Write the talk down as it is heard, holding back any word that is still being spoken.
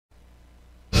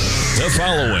The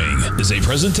following is a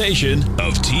presentation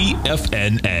of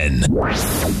TFNN.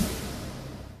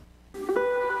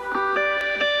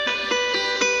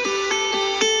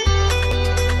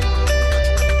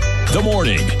 The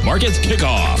Morning Market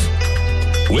Kickoff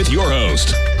with your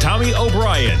host, Tommy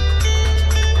O'Brien.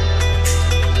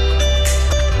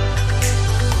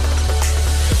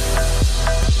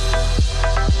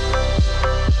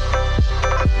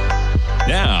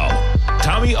 Now,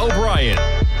 Tommy O'Brien.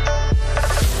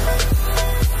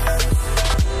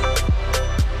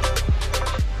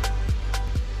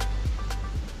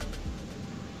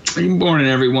 Good morning,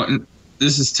 everyone.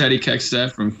 This is Teddy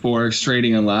Kekstadt from Forex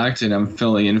Trading Unlocked, and I'm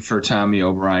filling in for Tommy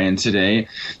O'Brien today.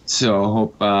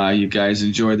 So I hope you guys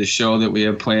enjoy the show that we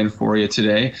have planned for you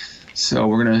today. So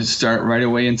we're going to start right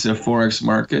away into the Forex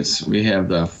markets. We have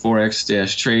the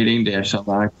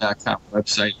Forex-Trading-Unlocked.com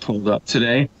website pulled up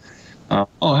today.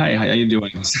 Hi, how you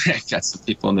doing? Got some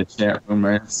people in the chat room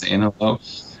right saying hello.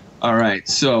 All right,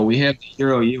 so we have the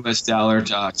Euro-US dollar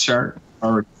chart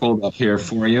already pulled up here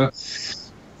for you.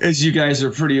 As you guys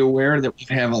are pretty aware that we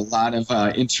have a lot of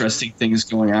interesting things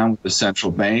going on with the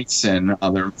central banks and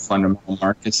other fundamental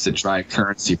markets that drive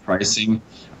currency pricing.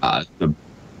 The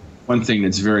one thing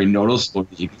that's very noticeable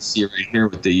that you can see right here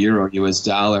with the Euro-US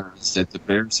dollar is that the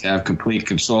bears have complete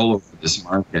control over this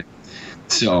market.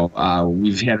 So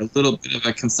we've had a little bit of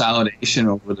a consolidation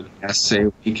over the past, say,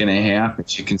 week and a half,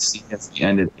 as you can see at the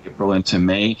end of April into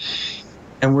May.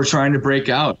 And we're trying to break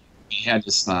out. We had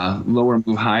this lower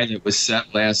move high that was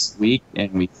set last week, and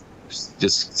we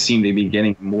just seem to be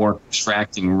getting more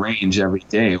contracting range every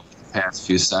day over the past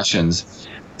few sessions.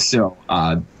 So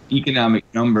economic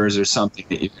numbers are something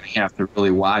that you're going to have to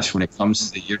really watch when it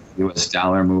comes to the U.S.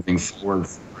 dollar moving forward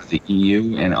for the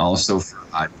EU and also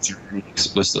for Germany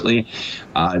explicitly.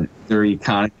 Their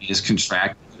economy is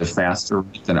contracting at a faster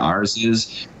rate than ours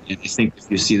is. And I think if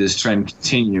you see this trend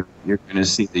continue, you're going to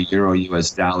see the Euro-US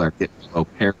dollar get below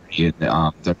parity in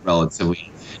the relatively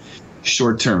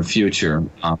short-term future,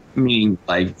 meaning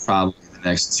like probably the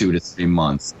next 2 to 3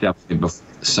 months, definitely before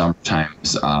the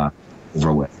summertime's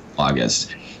over with,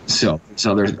 August. So there's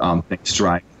other things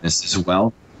driving this as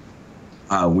well.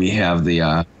 We have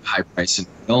the high price in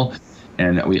oil,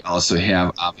 and we also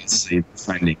have obviously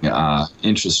trending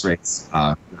interest rates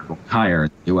going higher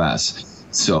in the U.S.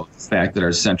 So the fact that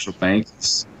our central bank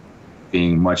is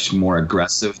being much more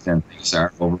aggressive than things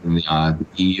are over in the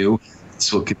EU,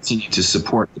 this will continue to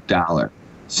support the dollar.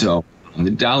 So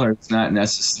the dollar is not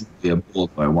necessarily a bull,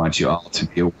 but I want you all to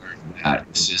be aware of that.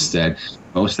 It's just that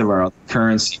most of our other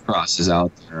currency crosses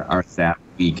out there are that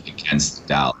weak against the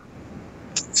dollar.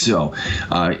 So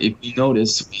if you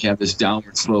notice, we have this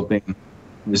downward sloping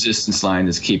resistance line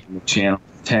that's keeping the channel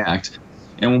intact.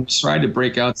 And when we tried to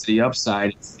break out to the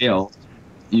upside, it failed.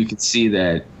 You can see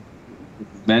that the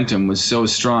momentum was so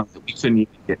strong that we couldn't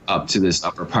even get up to this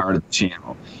upper part of the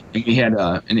channel. And we had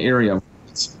an area of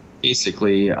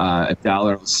basically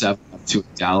 $1.07 up to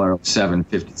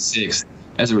 $1.0756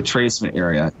 as a retracement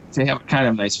area to have a kind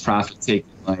of nice profit-taking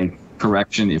like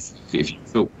correction if you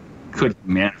could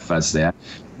manifest that.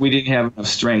 We didn't have enough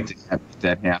strength to make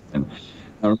that happen.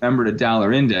 Now remember, the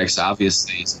dollar index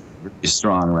obviously is really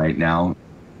strong right now.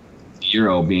 The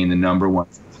euro being the number one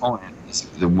component is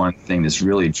the one thing that's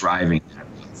really driving that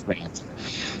factor.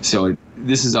 So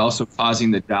this is also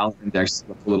causing the dollar index to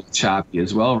look a little choppy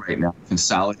as well right now,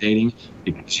 consolidating,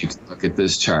 because you can look at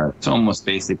this chart. It's almost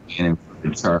basically an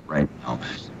inverted chart right now.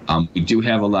 We do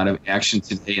have a lot of action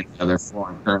today in the other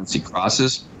foreign currency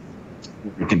crosses.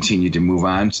 We continue to move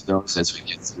on to those as we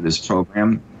get through this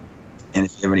program. And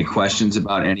if you have any questions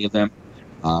about any of them,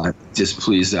 just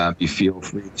please feel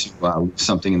free to leave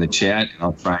something in the chat, and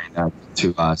I'll try and get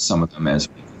to some of them as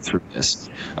we go through this.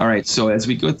 All right, so as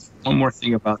we go through, one more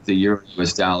thing about the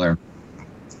Euro-US dollar, I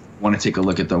want to take a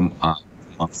look at the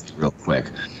monthly real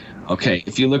quick. Okay,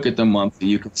 if you look at the monthly,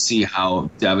 you can see how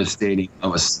devastating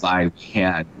of a slide we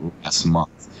had last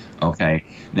month. Okay,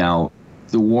 now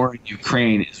the war in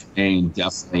Ukraine is weighing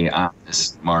definitely on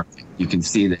this market. You can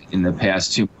see that in the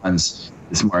past 2 months,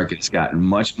 this market has gotten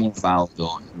much more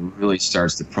volatile and really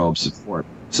starts to probe support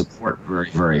very,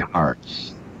 very hard.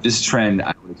 This trend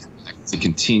I would expect to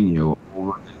continue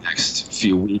over the next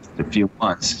few weeks to few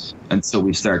months until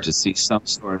we start to see some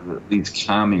sort of at least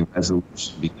calming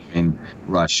resolution between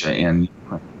Russia and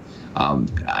Ukraine.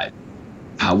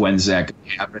 When's that going to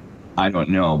happen? I don't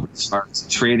know. But as far as the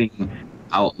trading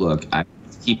outlook, I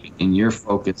keep it in your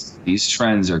focus. These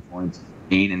trends are going to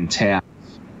remain intact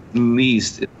at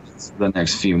least for the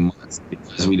next few months,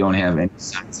 because we don't have any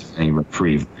signs of any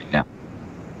reprieve right now.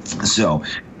 So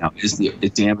now, is the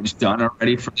damage done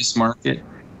already for this market?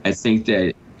 I think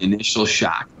that initial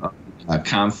shock of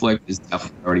conflict is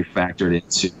definitely already factored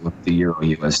into the euro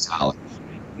US dollar.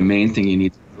 The main thing you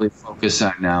need to really focus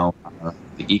on now are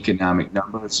the economic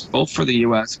numbers, both for the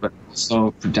US, but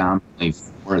also predominantly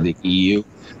for the EU,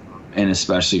 and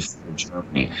especially for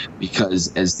Germany,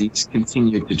 because as these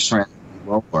continue to trend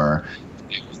lower,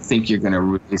 I think you're going to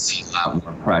really see a lot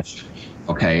more pressure.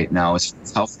 Okay, now as far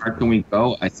as how far can we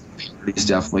go? I think parity is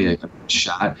definitely a good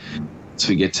shot. Once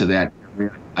we get to that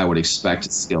area, I would expect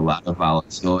to see a lot of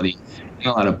volatility and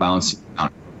a lot of bouncing around. I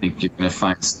don't think you're going to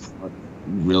find support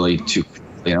really too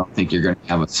quickly. I don't think you're going to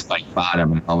have a spike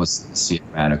bottom and all of a sudden see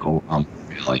a radical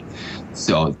rally.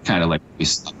 So kind of like we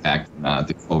saw back in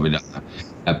the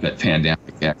COVID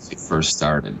pandemic actually first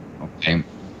started. Okay.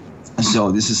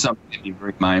 So this is something to be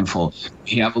very mindful.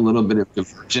 We have a little bit of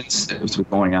divergence that's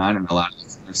going on in a lot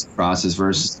of the crosses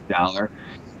versus the dollar.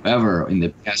 However, in the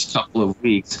past couple of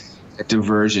weeks, that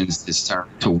divergence is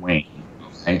starting to wane.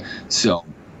 Okay, so,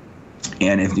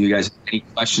 and if you guys have any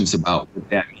questions about what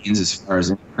that means as far as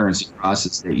any currency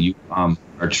crosses that you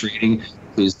are trading,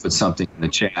 please put something in the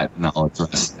chat and I'll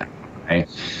address that. Okay,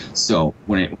 so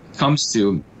when it comes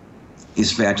to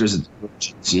these factors of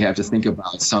divergence, you have to think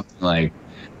about something like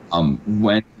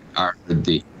when are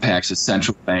the impacts of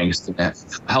central banks going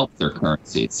to help their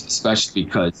currencies, especially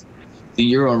because the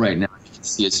euro right now, you can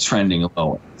see it's trending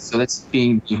lower. So that's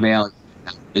being devalued.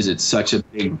 Is it such a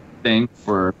big thing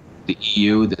for the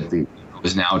EU that the euro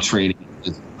is now trading at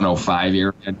the 105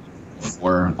 area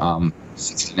before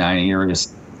 69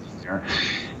 areas there?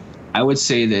 I would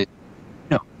say that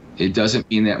no, it doesn't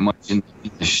mean that much in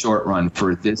the short run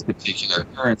for this particular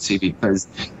currency because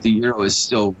the euro is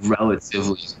still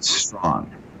relatively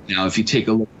strong. Now, if you take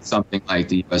a look at something like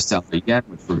the US dollar yen,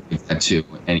 which we're going to get to,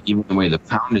 and even the way the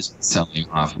pound has been selling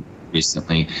off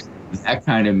recently, that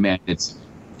kind of magnitude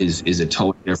is a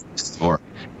totally different story.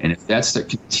 And if that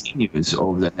continues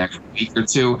over the next week or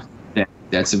two, then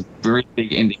that's a very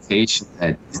big indication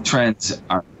that these trends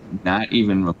are not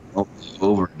even remotely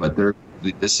over, but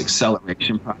this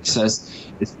acceleration process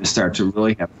is going to start to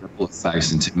really have ripple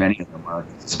effects into many of the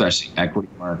markets, especially equity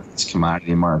markets,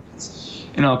 commodity markets,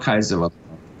 and all kinds of other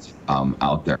markets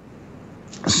out there.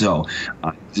 So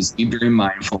just be very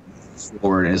mindful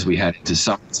forward as we head into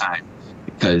summertime,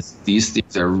 because these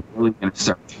things are really going to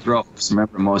start to grow. Because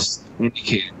remember, most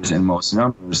indicators and most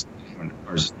numbers,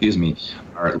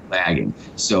 are lagging.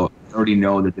 So we already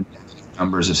know that the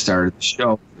numbers have started to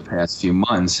show for the past few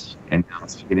months, and now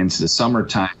as we get into the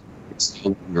summertime, it's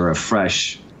no longer a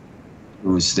fresh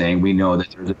news thing. We know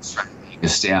that there's a trend being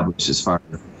established as far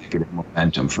as negative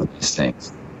momentum for these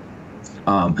things.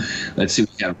 Let's see,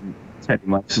 we have Teddy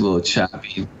Mike's a little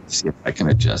choppy. Let's see if I can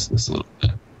adjust this a little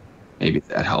bit. Maybe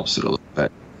that helps it a little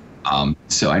bit.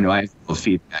 So I know I have a little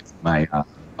feedback in my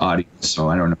audio, so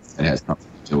I don't know if that has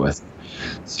something to do with it.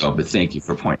 So, but thank you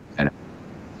for pointing that out.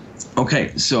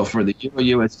 Okay, so for the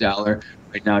euro-US dollar,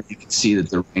 right now you can see that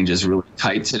the range is really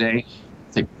tight today.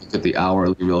 Take a look at the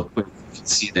hourly real quick. You can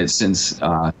see that since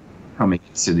coming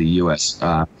into the US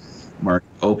market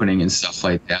opening and stuff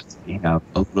like that, we have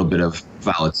a little bit of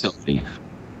volatility.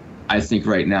 I think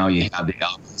right now you have the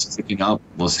algos picking up.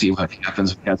 We'll see what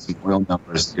happens. We have some oil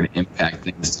numbers that are going to impact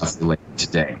things definitely later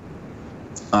today.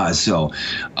 So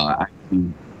I'd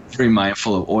be very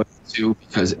mindful of oil too,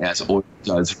 because as oil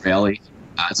does rally,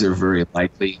 odds are very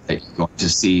likely that you're going to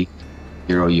see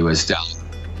euro-US dollar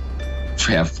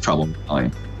have trouble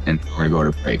rallying. And we're going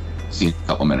to go to break. See you in a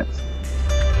couple minutes.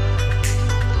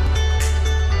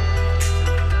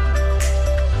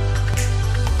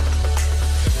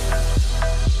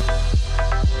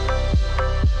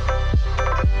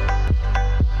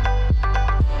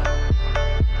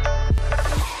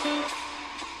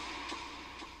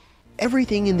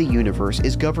 Everything in the universe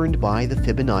is governed by the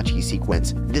Fibonacci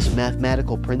sequence. This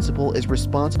mathematical principle is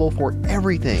responsible for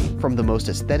everything from the most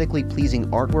aesthetically pleasing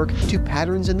artwork to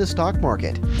patterns in the stock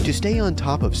market. To stay on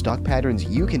top of stock patterns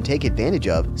you can take advantage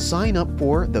of, sign up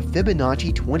for the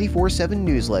Fibonacci 24/7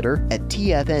 newsletter at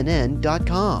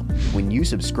TFNN.com. When you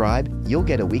subscribe, you'll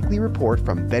get a weekly report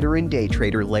from veteran day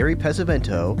trader Larry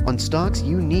Pesavento on stocks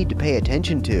you need to pay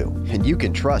attention to. And you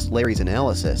can trust Larry's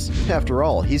analysis. After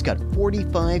all, he's got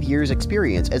 45 years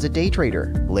experience as a day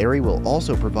trader. Larry will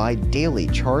also provide daily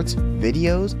charts,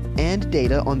 videos, and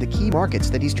data on the key markets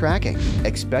that he's tracking.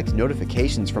 Expect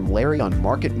notifications from Larry on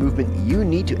market movement you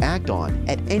need to act on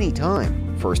at any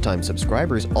time. First-time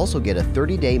subscribers also get a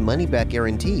 30-day money-back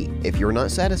guarantee. If you're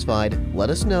not satisfied, let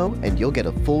us know and you'll get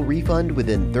a full refund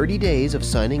within 30 days of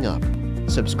signing up.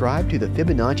 Subscribe to the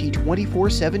Fibonacci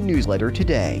 24/7 newsletter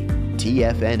today.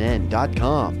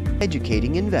 TFNN.com,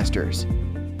 educating investors.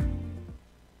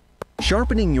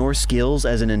 Sharpening your skills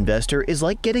as an investor is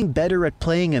like getting better at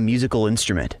playing a musical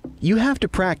instrument. You have to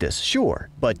practice, sure,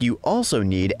 but you also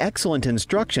need excellent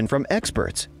instruction from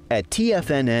experts. At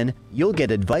TFNN, you'll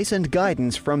get advice and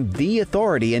guidance from the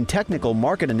authority in technical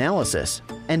market analysis.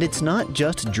 And it's not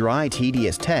just dry,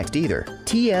 tedious text either.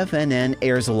 TFNN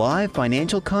airs live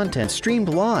financial content streamed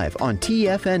live on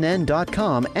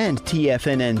TFNN.com and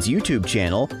TFNN's YouTube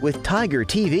channel with Tiger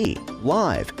TV,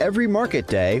 live every market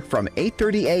day from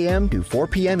 8:30 a.m. to 4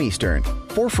 p.m. Eastern,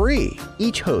 for free.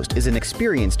 Each host is an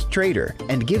experienced trader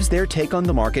and gives their take on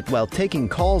the market while taking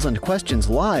calls and questions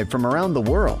live from around the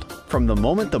world. From the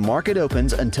moment the market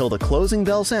opens until the closing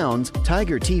bell sounds,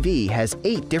 Tiger TV has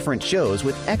 8 different shows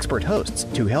with expert hosts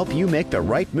to help you make the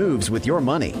right moves with your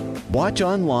money. Watch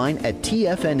online at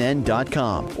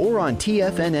TFNN.com or on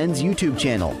TFNN's YouTube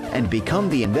channel and become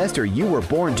the investor you were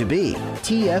born to be.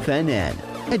 TFNN,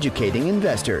 educating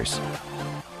investors.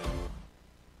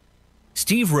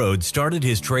 Steve Rhodes started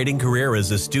his trading career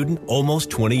as a student almost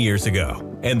 20 years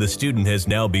ago, and the student has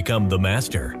now become the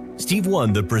master. Steve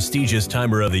won the prestigious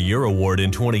Timer of the Year award in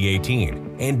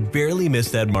 2018 and barely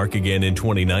missed that mark again in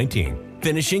 2019,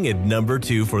 finishing at number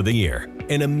 2 for the year.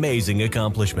 An amazing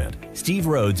accomplishment. Steve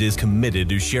Rhodes is committed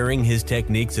to sharing his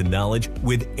techniques and knowledge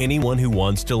with anyone who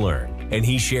wants to learn, and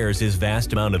he shares his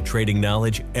vast amount of trading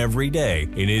knowledge every day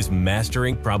in his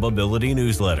Mastering Probability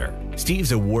newsletter.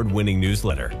 Steve's award-winning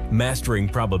newsletter, Mastering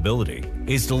Probability,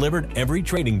 is delivered every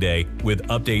trading day with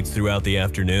updates throughout the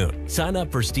afternoon. Sign up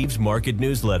for Steve's market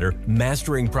newsletter,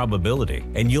 Mastering Probability,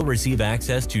 and you'll receive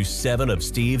access to 7 of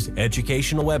Steve's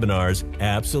educational webinars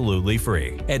absolutely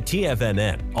free. At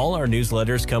TFNN, all our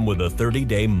newsletters come with a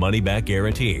 30-day money-back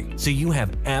guarantee, so you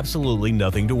have absolutely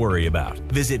nothing to worry about.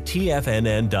 Visit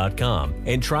TFNN.com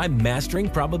and try Mastering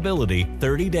Probability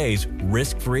 30 days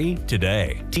risk-free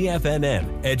today.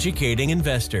 TFNN, educating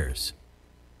investors.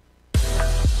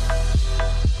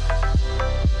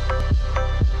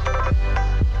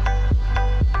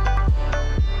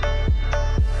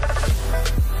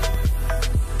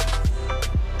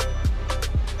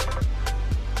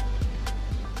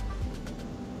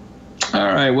 All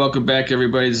right, welcome back,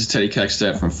 everybody. This is Teddy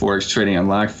Kekstadt from Forex Trading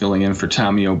Unlocked, filling in for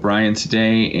Tommy O'Brien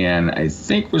today. And I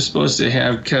think we're supposed to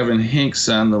have Kevin Hincks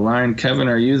on the line. Kevin,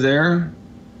 are you there?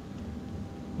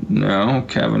 No,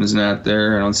 Kevin is not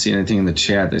there. I don't see anything in the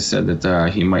chat. They said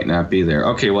that he might not be there.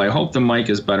 Okay, well, I hope the mic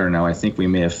is better now. I think we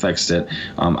may have fixed it.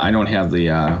 I don't have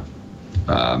the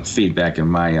feedback in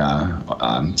my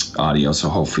audio, so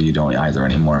hopefully you don't either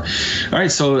anymore. All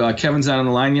right, so Kevin's not on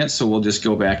the line yet, so we'll just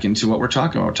go back into what we're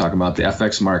talking about. We're talking about the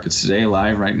FX markets today,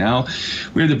 live right now.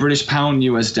 We have the British pound,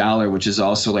 US dollar, which is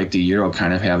also like the euro,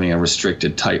 kind of having a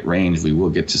restricted tight range. We will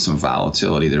get to some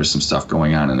volatility. There's some stuff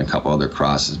going on in a couple other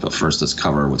crosses, but first let's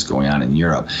cover what's going on in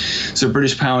Europe. So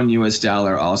British pound, US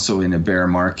dollar, also in a bear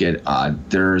market.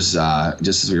 There's,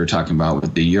 just as we were talking about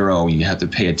with the euro, you have to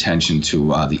pay attention to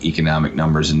the economic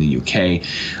numbers in the UK.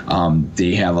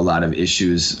 They have a lot of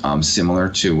issues similar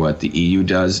to what the EU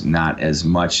does, not as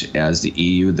much as the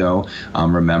EU though.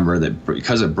 Remember that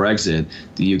because of Brexit,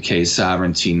 the UK's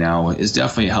sovereignty now is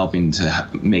definitely helping to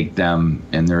make them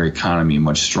and their economy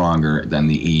much stronger than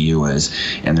the EU is.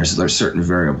 And there's certain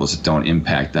variables that don't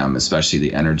impact them, especially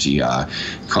the energy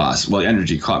costs. Well,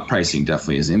 energy pricing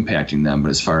definitely is impacting them, but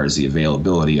as far as the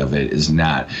availability of it is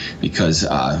not, because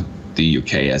the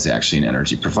UK is actually an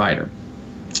energy provider.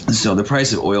 So the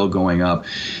price of oil going up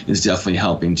is definitely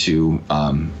helping to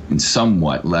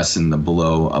somewhat lessen the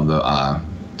blow of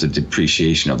the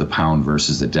depreciation of the pound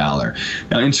versus the dollar.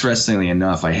 Now, interestingly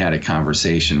enough, I had a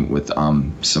conversation with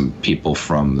some people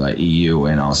from the EU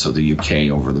and also the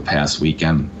UK over the past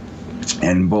weekend.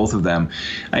 And both of them,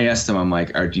 I asked them, I'm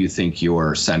like, do you think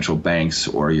your central banks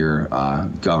or your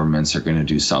governments are going to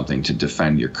do something to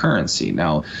defend your currency?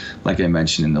 Now, like I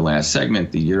mentioned in the last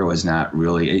segment, the euro is not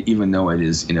really, even though it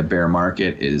is in a bear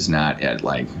market, it is not at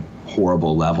like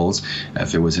horrible levels.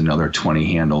 If it was another 20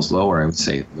 handles lower, I would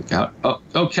say, look out.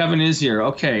 Oh, Kevin is here.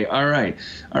 Okay, all right,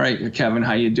 Kevin,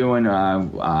 how you doing?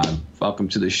 Welcome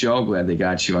to the show. Glad they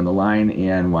got you on the line.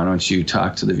 And why don't you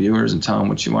talk to the viewers and tell them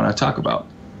what you want to talk about?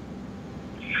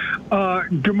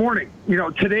 Good morning. You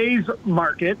know, today's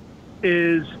market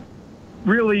is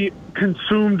really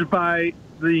consumed by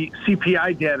the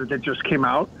CPI data that just came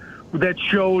out that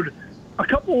showed a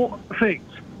couple things.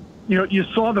 You know, you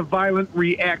saw the violent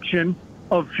reaction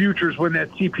of futures when that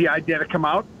CPI data come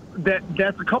out.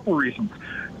 That's a couple reasons.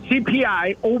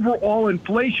 CPI, overall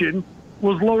inflation,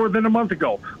 was lower than a month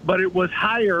ago, but it was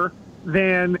higher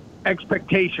than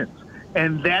expectations.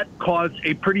 And that caused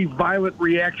a pretty violent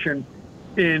reaction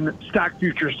in stock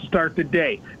futures to start the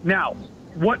day. Now,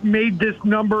 what made this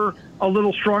number a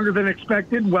little stronger than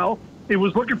expected? Well, it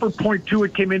was looking for 0.2.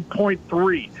 It came in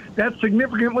 0.3. That's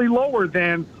significantly lower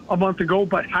than a month ago,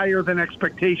 but higher than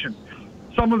expectations.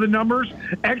 Some of the numbers,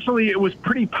 actually, it was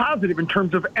pretty positive in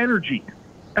terms of energy.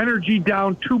 Energy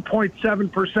down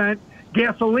 2.7%.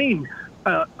 Gasoline,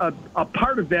 a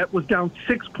part of that was down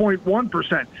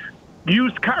 6.1%.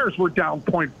 Used cars were down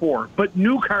 0.4%, but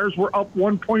new cars were up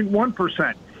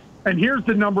 1.1%. And here's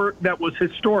the number that was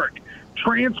historic.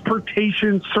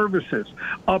 Transportation services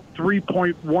up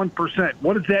 3.1%.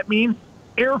 What does that mean?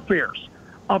 Airfares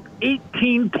up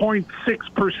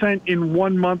 18.6% in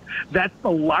 1 month. That's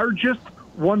the largest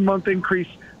 1 month increase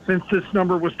since this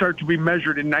number was started to be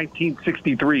measured in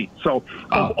 1963. So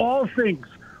of all things,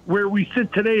 where we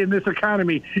sit today in this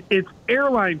economy, it's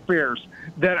airline fares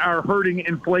that are hurting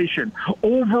inflation.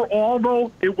 Overall,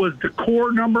 though, it was the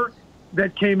core number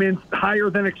that came in higher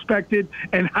than expected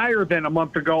and higher than a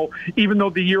month ago, even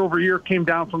though the year-over-year came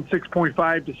down from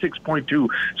 6.5 to 6.2.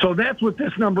 So that's what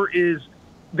this number is.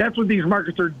 That's what these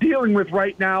markets are dealing with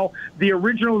right now. The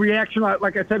original reaction,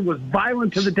 like I said, was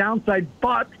violent to the downside.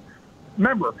 But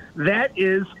remember, that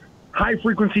is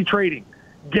high-frequency trading.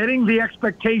 Getting the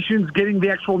expectations, getting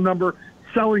the actual number,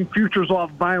 selling futures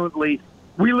off violently.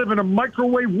 We live in a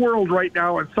microwave world right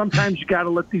now, and sometimes you got to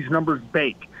let these numbers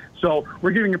bake. So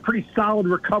we're getting a pretty solid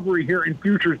recovery here in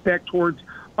futures back towards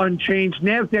unchanged.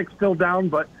 NASDAQ's still down,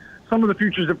 but some of the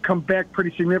futures have come back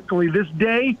pretty significantly. This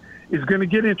day is going to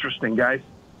get interesting, guys.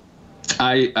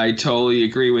 I totally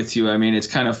agree with you. I mean, it's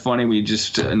kind of funny. We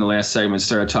just, in the last segment,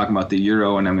 started talking about the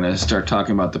euro, and I'm going to start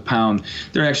talking about the pound.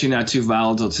 They're actually not too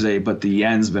volatile today, but the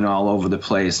yen's been all over the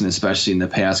place, and especially in the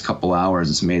past couple hours,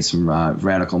 it's made some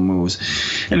radical moves.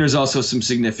 And there's also some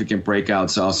significant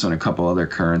breakouts also in a couple other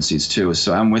currencies, too.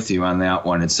 So I'm with you on that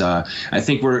one. It's I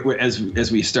think we're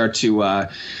as we start to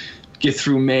get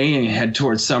through May and head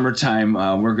towards summertime,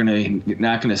 we're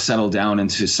not gonna settle down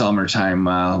into summertime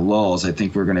lulls. I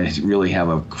think we're gonna really have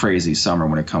a crazy summer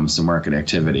when it comes to market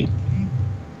activity.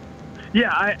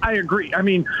 Yeah, I agree. I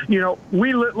mean,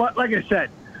 like I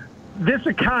said, this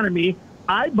economy,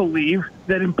 I believe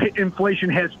that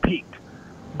inflation has peaked,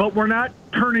 but we're not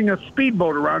turning a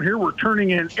speedboat around here. We're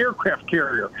turning an aircraft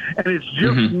carrier, and it's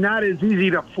just not as easy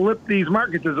to flip these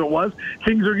markets as it was.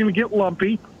 Things are gonna get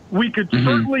lumpy. We could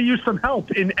certainly use some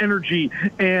help in energy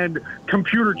and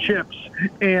computer chips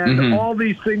and all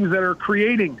these things that are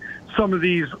creating some of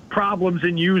these problems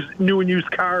in new and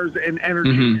used cars and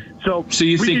energy. So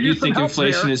you think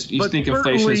inflation is peaked?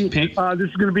 This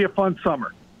is going to be a fun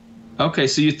summer. Okay,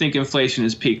 so you think inflation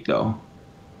is peaked, though?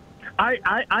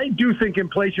 I do think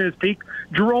inflation has peaked.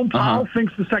 Jerome Powell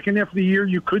thinks the second half of the year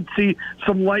you could see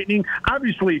some lightening.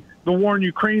 Obviously, the war in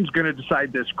Ukraine is going to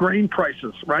decide this. Grain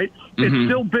prices, right? It's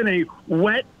still been a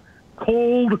wet,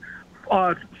 cold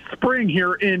spring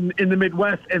here in the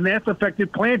Midwest, and that's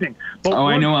affected planting. But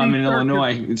I know. I'm in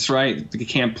Illinois. It's right. You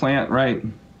can't plant, right?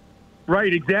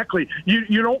 Right, exactly.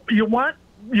 You don't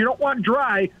want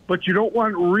dry, but you don't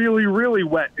want really, really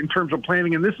wet in terms of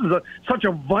planting. And this is such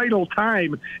a vital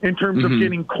time in terms of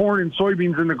getting corn and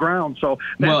soybeans in the ground. So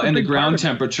and the ground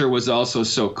temperature was also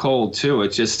so cold too. It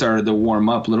just started to warm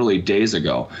up literally days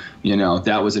ago.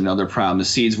 That was another problem. The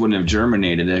seeds wouldn't have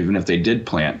germinated even if they did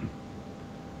plant.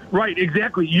 Right,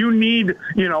 exactly. You need,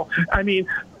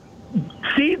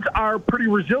 seeds are pretty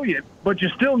resilient, but you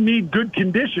still need good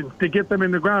conditions to get them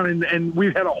in the ground. And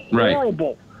we've had a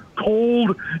horrible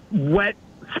cold, wet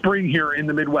spring here in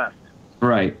the Midwest.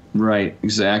 Right,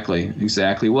 exactly.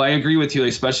 Well, I agree with you,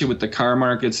 especially with the car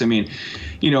markets. I mean,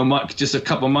 just a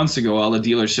couple months ago, all the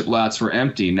dealership lots were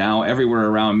empty. Now, everywhere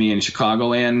around me in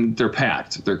Chicagoland, they're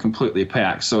packed. They're completely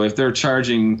packed. So if they're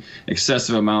charging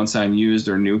excessive amounts on used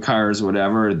or new cars,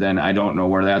 whatever, then I don't know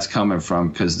where that's coming from,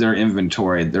 because their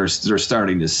inventory, they're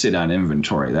starting to sit on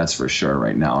inventory. That's for sure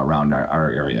right now around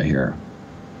our area here.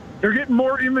 They're getting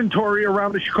more inventory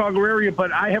around the Chicago area,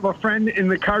 but I have a friend in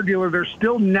the car dealer. They're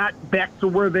still not back to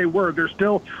where they were. They're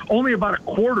still only about a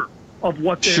quarter of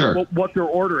what they're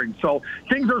ordering. So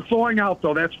things are thawing out,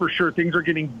 though. That's for sure. Things are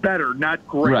getting better, not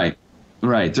great.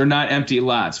 Right. They're not empty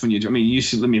lots.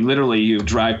 Literally, you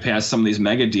drive past some of these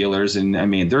mega dealers, and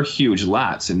they're huge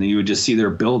lots, and you would just see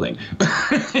their building,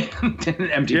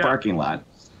 an empty parking lot.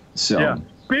 So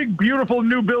big, beautiful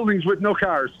new buildings with no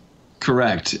cars.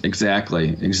 Correct.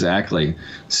 Exactly.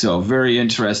 So very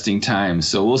interesting times.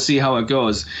 So we'll see how it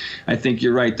goes. I think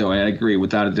you're right, though. I agree.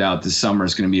 Without a doubt, this summer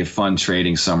is going to be a fun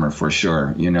trading summer for sure,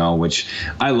 which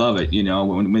I love it.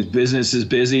 When business is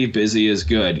busy is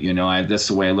good. That's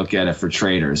the way I look at it for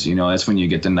traders. That's when you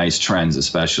get the nice trends,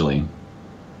 especially.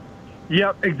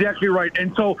 Yep, exactly right.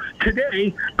 And so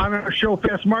today on our show,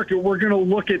 Fast Market, we're going to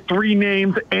look at three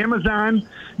names: Amazon,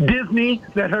 Disney,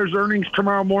 that has earnings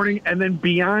tomorrow morning, and then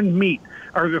Beyond Meat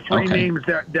are the three names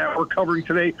that we're covering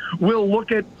today. We'll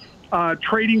look at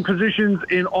trading positions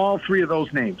in all three of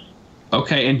those names.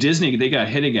 Okay, and Disney, they got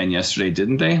hit again yesterday,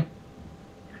 didn't they?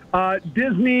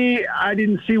 Disney, I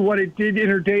didn't see what it did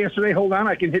intraday yesterday. Hold on,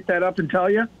 I can hit that up and tell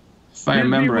you. If I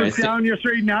remember, Disney was down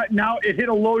yesterday. Now it hit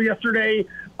a low yesterday,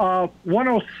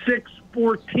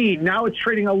 106.14. Now it's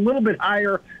trading a little bit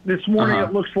higher this morning.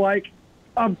 It looks like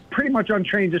pretty much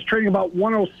unchanged. It's trading about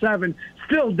 107,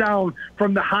 still down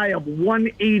from the high of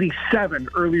 187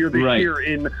 earlier this year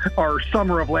in our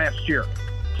summer of last year.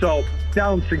 So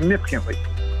down significantly.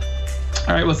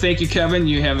 All right. Well, thank you, Kevin.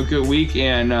 You have a good week,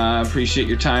 and appreciate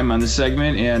your time on this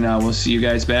segment. And we'll see you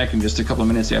guys back in just a couple of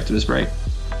minutes after this break.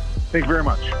 Thank you very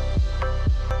much.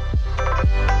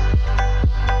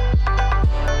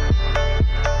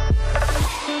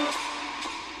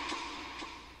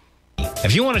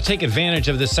 If you want to take advantage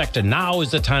of this sector, now is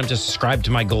the time to subscribe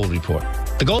to my Gold Report.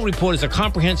 The Gold Report is a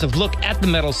comprehensive look at the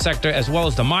metals sector as well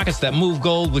as the markets that move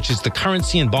gold, which is the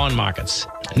currency and bond markets.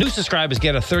 New subscribers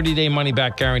get a 30-day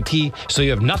money-back guarantee, so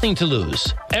you have nothing to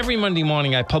lose. Every Monday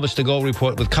morning, I publish the Gold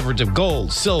Report with coverage of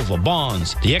gold, silver,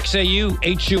 bonds, the XAU,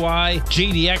 HUI,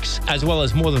 GDX, as well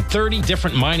as more than 30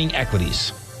 different mining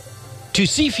equities. To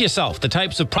see for yourself the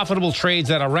types of profitable trades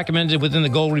that are recommended within the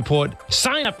Gold Report,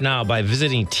 sign up now by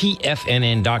visiting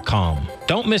TFNN.com.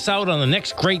 Don't miss out on the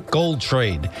next great gold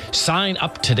trade. Sign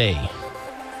up today.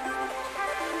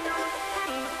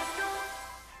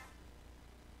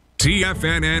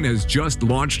 TFNN has just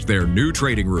launched their new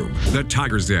trading room, the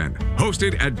Tiger's Den.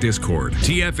 Hosted at Discord,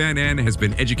 TFNN has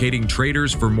been educating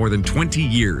traders for more than 20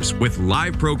 years with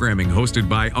live programming hosted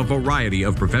by a variety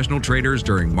of professional traders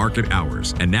during market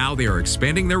hours. And now they are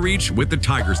expanding their reach with the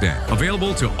Tiger's Den,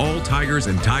 available to all tigers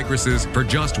and tigresses for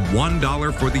just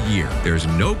 $1 for the year. There's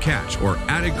no catch or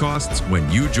added costs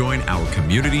when you join our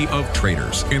community of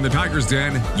traders. In the Tiger's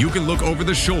Den, you can look over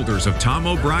the shoulders of Tom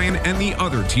O'Brien and the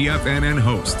other TFNN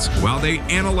hosts while they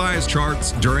analyze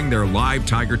charts during their live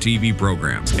Tiger TV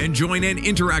programs, and join an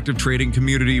interactive trading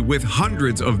community with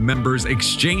hundreds of members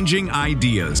exchanging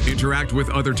ideas. Interact with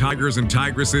other tigers and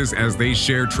tigresses as they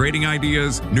share trading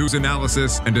ideas, news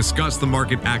analysis, and discuss the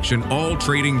market action all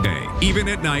trading day, even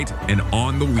at night and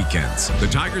on the weekends. The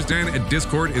Tiger's Den at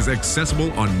Discord is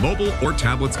accessible on mobile or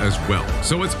tablets as well,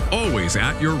 so it's always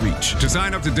at your reach. To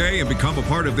sign up today and become a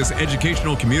part of this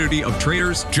educational community of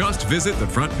traders, just visit the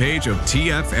front page of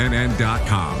TFNN.com.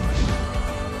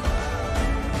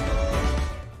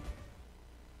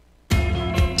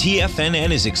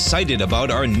 TFNN is excited about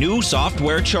our new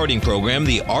software charting program,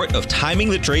 The Art of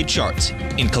Timing the Trade Charts.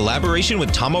 In collaboration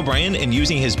with Tom O'Brien and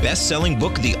using his best-selling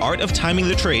book, The Art of Timing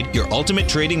the Trade, Your Ultimate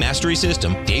Trading Mastery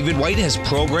System, David White has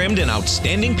programmed an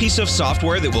outstanding piece of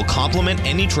software that will complement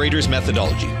any trader's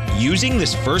methodology. Using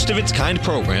this first-of-its-kind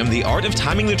program, The Art of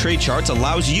Timing the Trade Charts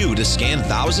allows you to scan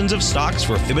thousands of stocks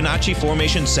for Fibonacci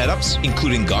formation setups,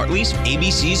 including Gartley's,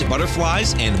 ABC's,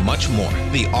 butterflies, and much more.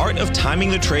 The Art of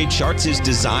Timing the Trade Charts is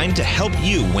designed to help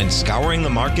you when scouring the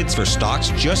markets for stocks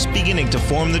just beginning to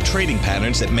form the trading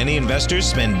patterns that many investors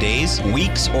spend days,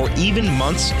 weeks, or even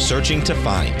months searching to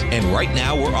find. And right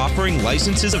now, we're offering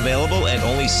licenses available at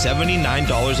only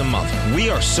 $79 a month. We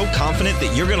are so confident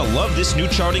that you're going to love this new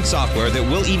charting software that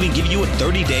will even give you a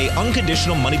 30-day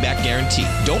unconditional money-back guarantee.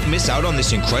 Don't miss out on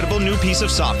this incredible new piece of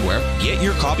software. Get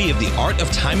your copy of The Art of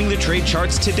Timing the Trade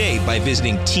Charts today by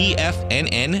visiting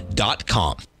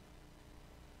TFNN.com.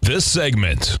 This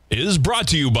segment is brought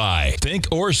to you by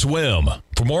Thinkorswim.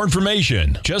 For more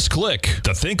information, just click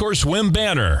the Thinkorswim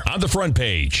banner on the front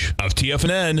page of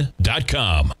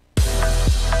TFNN.com.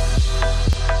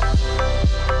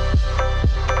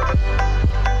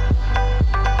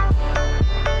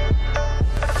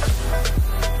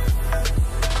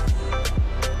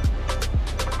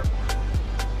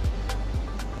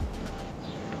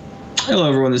 Hello,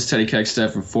 everyone. This is Teddy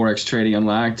Kekstadt from Forex Trading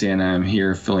Unlocked, and I'm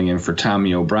here filling in for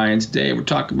Tommy O'Brien today. We're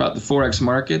talking about the Forex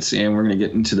markets, and we're going to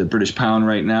get into the British pound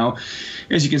right now.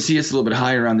 As you can see, it's a little bit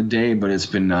higher on the day, but it's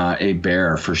been a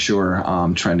bear for sure,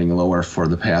 trending lower for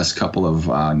the past couple of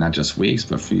not just weeks,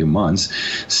 but a few months.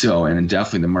 So, and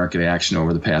definitely the market action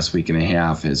over the past week and a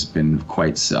half has been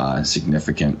quite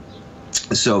significant.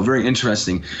 So very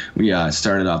interesting. We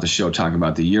started off the show talking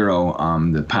about the euro.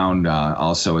 The pound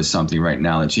also is something right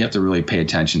now that you have to really pay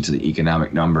attention to the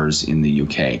economic numbers in the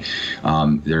UK.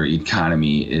 Their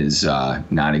economy is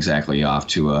not exactly off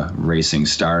to a racing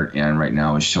start, and right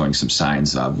now is showing some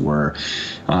signs of where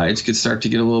it could start to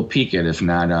get a little peaked, if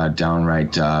not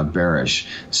downright bearish.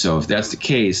 So if that's the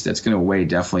case, that's going to weigh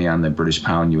definitely on the British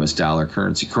pound US dollar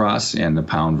currency cross and the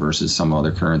pound versus some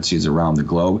other currencies around the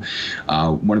globe.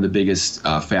 One of the biggest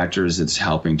factors that's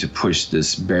helping to push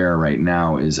this bear right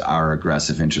now is our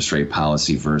aggressive interest rate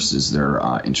policy versus their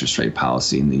interest rate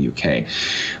policy in the UK.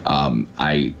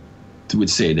 I would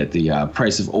say that the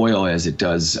price of oil, as it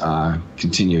does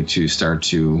continue to start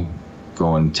to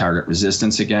go and target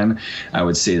resistance again, I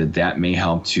would say that that may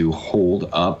help to hold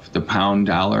up the pound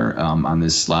dollar on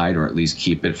this slide, or at least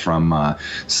keep it from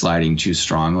sliding too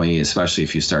strongly, especially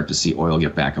if you start to see oil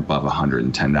get back above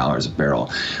 $110 a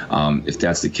barrel. If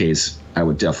that's the case, I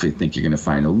would definitely think you're going to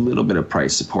find a little bit of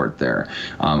price support there.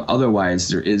 Otherwise,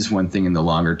 there is one thing in the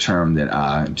longer term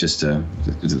that just a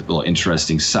little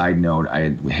interesting side note.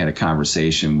 I had a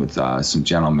conversation with some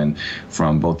gentlemen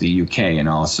from both the UK and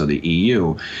also the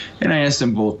EU, and I asked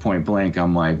them both point blank,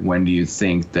 I'm like, when do you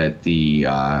think that the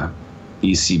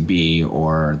ECB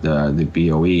or the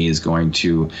BOE is going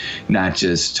to not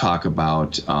just talk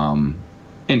about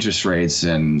interest rates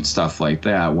and stuff like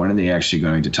that? When are they actually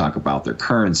going to talk about their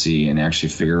currency and actually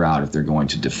figure out if they're going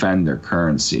to defend their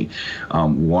currency?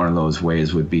 One of those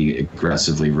ways would be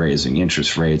aggressively raising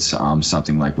interest rates,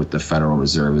 something like what the Federal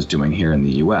Reserve is doing here in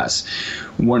the U.S.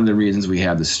 One of the reasons we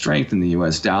have the strength in the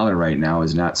U.S. dollar right now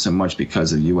is not so much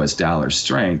because of U.S. dollar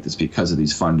strength, it's because of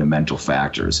these fundamental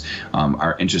factors.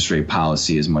 Our interest rate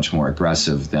policy is much more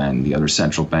aggressive than the other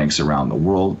central banks around the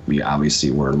world. We obviously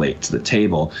were late to the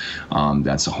table.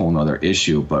 That's a whole other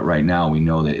issue. But right now we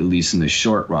know that at least in the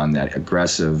short run, that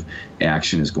aggressive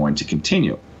action is going to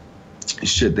continue.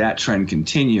 Should that trend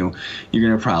continue, you're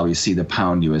going to probably see the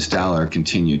pound US dollar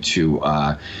continue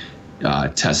to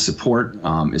test support.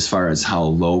 As far as how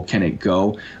low can it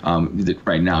go,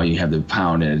 right now you have the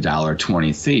pound at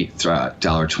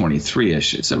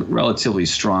 $1.23-ish. It's a relatively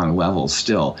strong level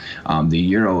still. The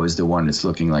euro is the one that's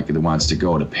looking like it wants to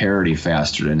go to parity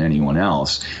faster than anyone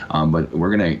else. But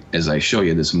we're going to, as I show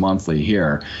you this monthly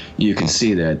here, you can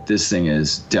see that this thing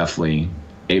is definitely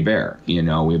a bear. You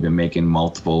know, we've been making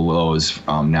multiple lows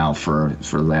now for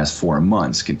the last 4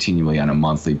 months, continually on a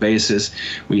monthly basis.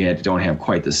 We don't have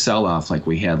quite the sell-off like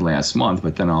we had last month,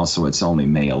 but then also it's only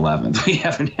May 11th. We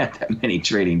haven't had that many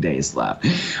trading days left.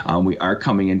 We are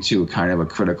coming into kind of a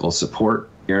critical support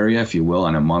area, if you will,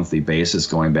 on a monthly basis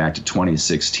going back to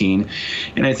 2016.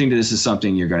 And I think that this is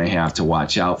something you're going to have to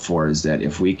watch out for, is that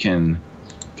if we can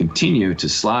continue to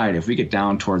slide, if we get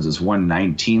down towards this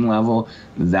 119 level,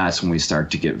 that's when we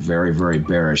start to get very, very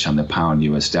bearish on the pound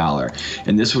US dollar.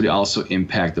 And this would also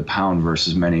impact the pound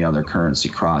versus many other currency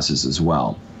crosses as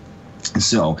well.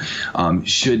 So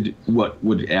what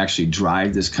would actually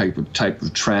drive this type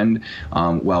of trend?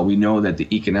 Well, we know that the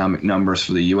economic numbers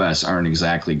for the U.S. aren't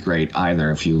exactly great either.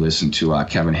 If you listen to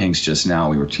Kevin Hincks just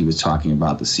now, he was talking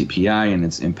about the CPI and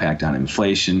its impact on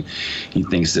inflation. He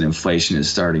thinks that inflation is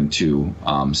starting to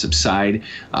subside.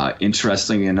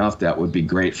 Interestingly enough, that would be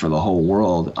great for the whole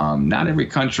world. Not every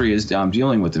country is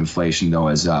dealing with inflation, though,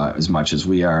 as much as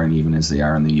we are, and even as they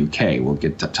are in the UK. We'll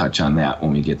get to touch on that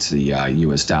when we get to the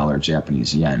U.S. dollar,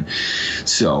 Japanese yen.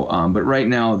 So, but right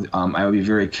now, I would be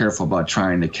very careful about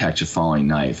trying to catch a falling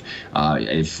knife.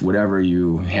 If whatever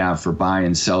you have for buy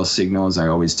and sell signals, I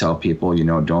always tell people,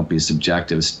 don't be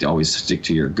subjective. Always stick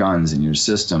to your guns and your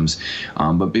systems.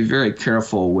 But be very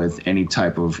careful with any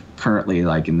type of, currently,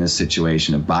 like in this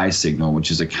situation, a buy signal, which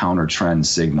is a counter trend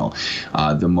signal.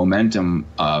 The momentum,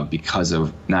 because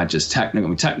of not just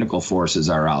technical forces,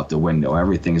 are out the window.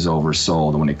 Everything's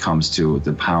oversold when it comes to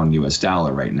the pound US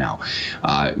dollar right now.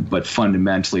 But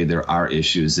fundamentally, there are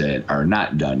issues that are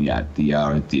not done yet.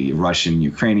 The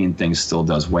Russian-Ukrainian thing still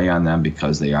does weigh on them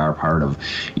because they are part of,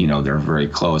 they're very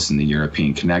close, and the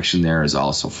European connection there is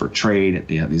also for trade.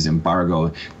 These the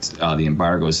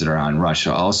embargoes that are on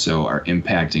Russia also are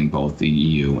impacting both the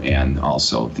EU and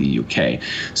also the UK.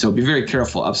 So be very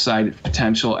careful. Upside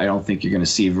potential, I don't think you're going to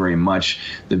see very much.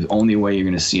 The only way you're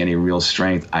going to see any real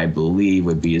strength, I believe,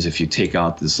 would be is if you take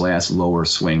out this last lower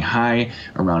swing high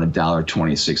around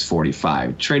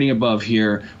 $1.2645. Trading above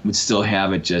here would still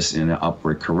have it just in an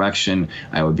upward correction.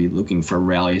 I would be looking for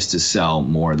rallies to sell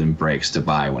more than breaks to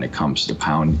buy when it comes to the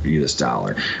pound US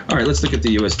dollar. All right, let's look at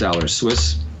the US dollar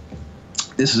Swiss.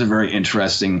 This is a very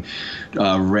interesting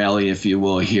rally, if you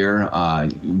will, here.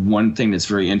 One thing that's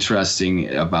very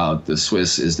interesting about the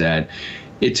Swiss is that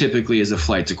it typically is a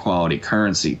flight to quality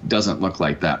currency. Doesn't look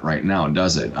like that right now,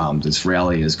 does it? This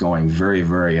rally is going very,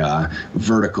 very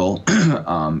vertical.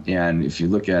 And if you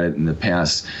look at it in the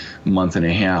past month and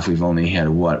a half, we've only had,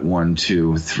 1,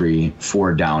 2, 3,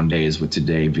 4 down days, with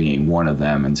today being one of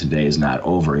them, and today is not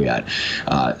over yet.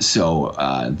 So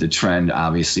the trend,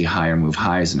 obviously higher move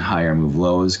highs and higher move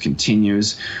lows,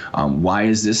 continues. Why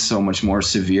is this so much more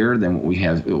severe than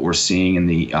what we're seeing in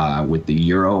the with the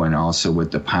euro and also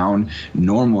with the pound?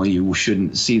 Normally, you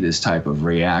shouldn't see this type of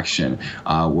reaction.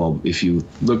 Well, if you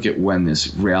look at when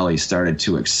this rally started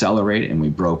to accelerate and we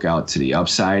broke out to the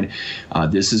upside,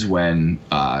 this is when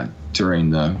during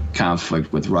the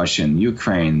conflict with Russia and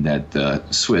Ukraine that the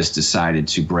Swiss decided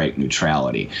to break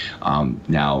neutrality.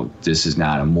 Now, this is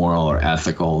not a moral or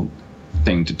ethical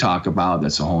thing to talk about.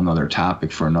 That's a whole nother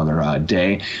topic for another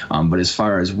day. But as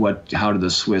far as how do the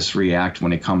Swiss react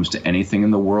when it comes to anything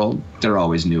in the world, they're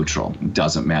always neutral. It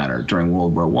doesn't matter. During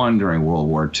World War I, during World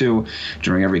War II,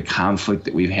 during every conflict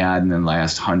that we've had in the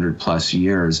last 100+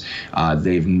 years,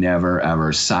 they've never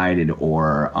ever sided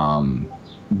or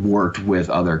worked with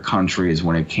other countries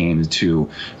when it came to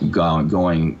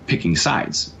picking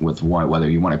sides with whether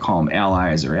you want to call them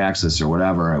allies or axis or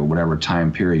whatever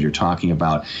time period you're talking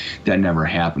about. That never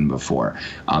happened before.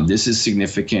 This is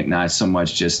significant, not so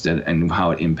much just and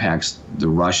how it impacts the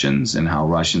Russians and how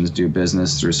Russians do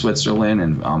business through Switzerland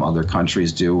and other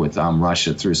countries do with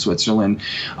Russia through Switzerland.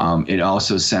 It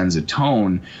also sends a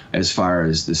tone as far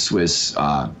as the Swiss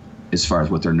as far as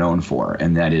what they're known for,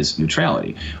 and that is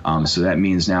neutrality. So that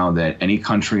means now that any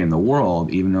country in the world,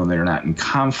 even though they're not in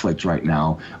conflict right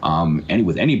now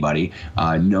with anybody,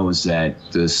 knows that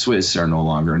the Swiss are no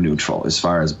longer neutral as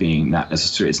far as being not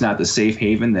necessarily, it's not the safe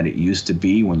haven that it used to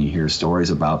be when you hear stories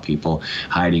about people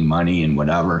hiding money and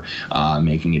whatever,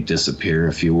 making it disappear,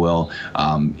 if you will.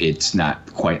 It's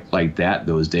not quite like that.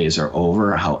 Those days are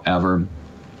over. However,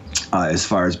 as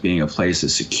far as being a place of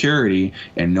security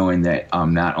and knowing that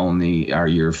not only are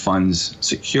your funds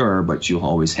secure, but you'll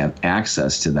always have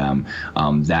access to them,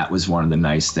 that was one of the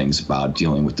nice things about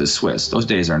dealing with the Swiss. Those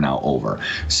days are now over.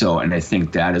 So, and I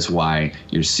think that is why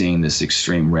you're seeing this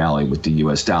extreme rally with the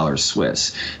US dollar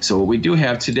Swiss. So what we do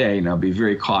have today, and I'll be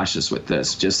very cautious with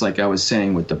this, just like I was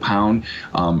saying with the pound,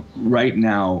 right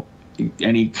now,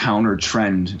 any counter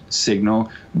trend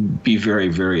signal, be very,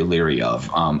 very leery of,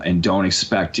 and don't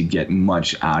expect to get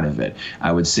much out of it.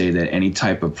 I would say that any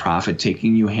type of profit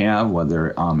taking you have,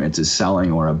 whether it's a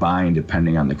selling or a buying,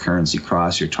 depending on the currency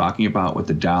cross you're talking about with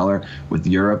the dollar, with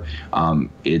Europe,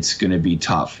 it's going to be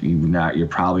tough. You're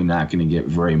probably not going to get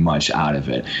very much out of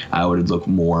it. I would look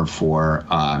more for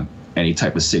any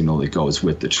type of signal that goes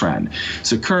with the trend.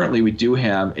 So currently we do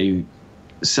have a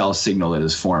sell signal that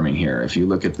is forming here. If you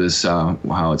look at this,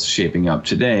 how it's shaping up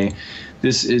today,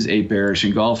 this is a bearish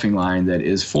engulfing line that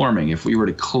is forming. If we were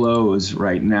to close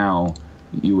right now,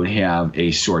 you would have a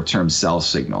short-term sell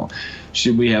signal.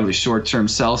 Should we have a short-term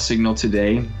sell signal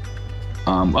today?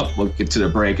 We'll get to the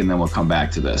break and then we'll come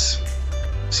back to this.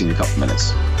 See you in a couple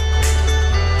minutes.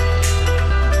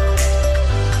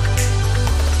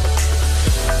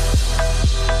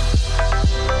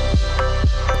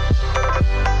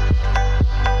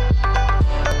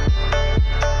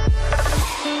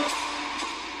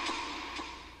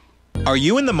 Are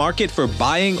you in the market for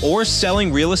buying or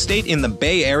selling real estate in the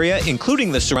Bay Area,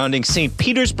 including the surrounding St.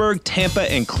 Petersburg, Tampa,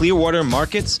 and Clearwater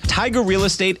markets? Tiger Real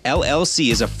Estate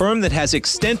LLC is a firm that has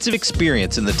extensive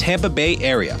experience in the Tampa Bay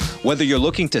area. Whether you're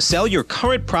looking to sell your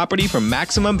current property for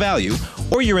maximum value,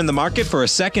 or you're in the market for a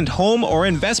second home or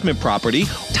investment property,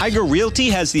 Tiger Realty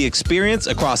has the experience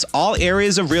across all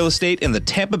areas of real estate in the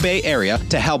Tampa Bay area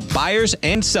to help buyers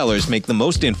and sellers make the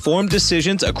most informed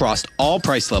decisions across all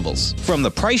price levels. From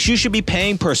the price you should be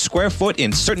paying per square foot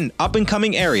in certain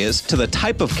up-and-coming areas to the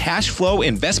type of cash flow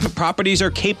investment properties are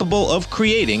capable of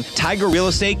creating, Tiger Real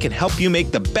Estate can help you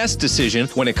make the best decision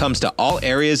when it comes to all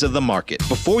areas of the market.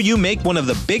 Before you make one of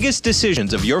the biggest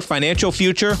decisions of your financial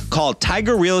future, call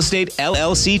Tiger Real Estate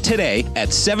LLC today at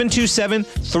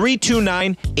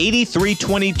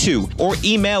 727-329-8322 or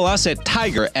email us at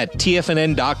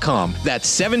tiger@tfnn.com.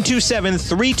 That's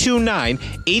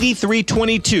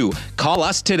 727-329-8322. Call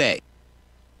us today.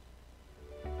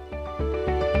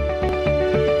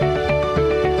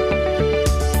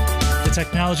 The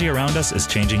technology around us is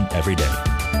changing every day.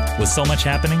 With so much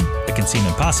happening, it can seem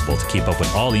impossible to keep up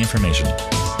with all the information.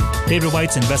 David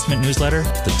White's investment newsletter,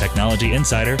 The Technology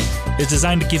Insider, is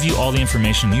designed to give you all the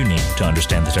information you need to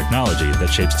understand the technology that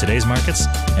shapes today's markets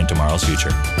and tomorrow's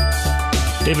future.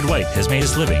 David White has made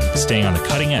his living staying on the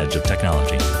cutting edge of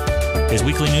technology. His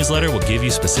weekly newsletter will give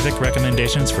you specific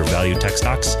recommendations for value tech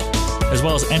stocks, as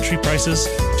well as entry prices,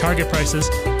 target prices,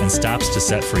 and stops to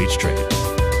set for each trade.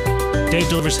 Dave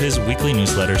delivers his weekly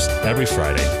newsletters every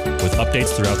Friday with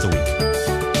updates throughout the week.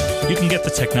 You can get the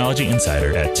Technology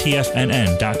Insider at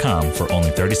TFNN.com for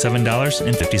only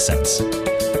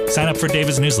 $37.50. Sign up for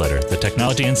David's newsletter, The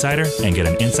Technology Insider, and get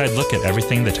an inside look at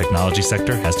everything the technology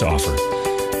sector has to offer.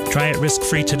 Try it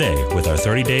risk-free today with our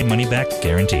 30-day money-back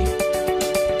guarantee.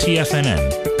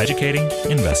 TFNN, educating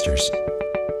investors.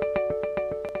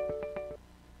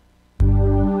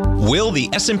 Will the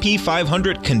S&P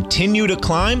 500 continue to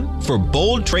climb? For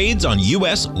bold trades on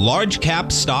U.S. large-cap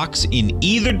stocks in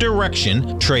either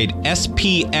direction, trade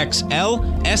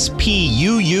SPXL,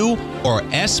 SPUU, or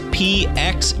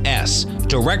SPXS.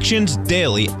 Directions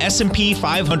Daily S&P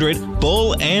 500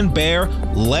 Bull and Bear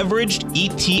Leveraged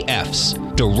ETFs.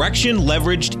 Direction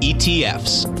Leveraged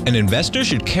ETFs. An investor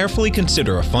should carefully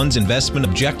consider a fund's investment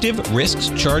objective, risks,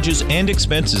 charges, and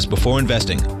expenses before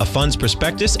investing. A fund's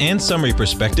prospectus and summary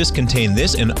prospectus contain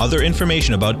this and other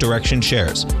information about Direction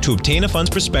shares. To obtain a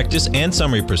fund's prospectus and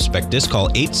summary prospectus, call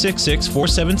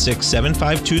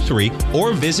 866-476-7523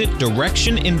 or visit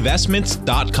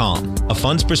directioninvestments.com. A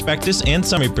fund's prospectus and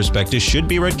summary prospectus should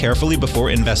be read carefully before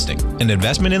investing. An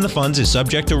investment in the funds is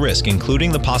subject to risk,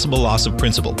 including the possible loss of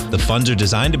principal. The funds are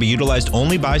designed to be utilized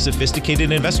only by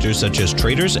sophisticated investors such as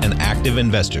traders and active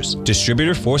investors.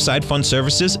 Distributor Foreside Fund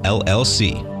Services,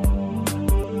 LLC.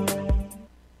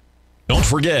 Don't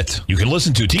forget, you can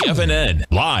listen to TFNN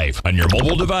live on your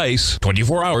mobile device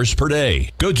 24 hours per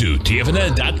day. Go to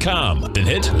TFNN.com, then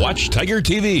hit Watch Tiger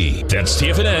TV. That's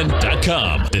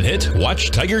TFNN.com, then hit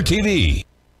Watch Tiger TV.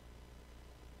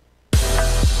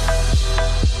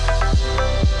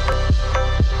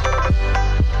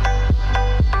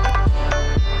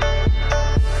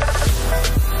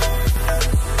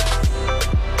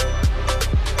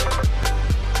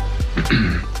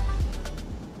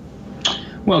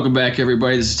 Welcome back,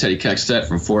 everybody. This is Teddy Kekstadt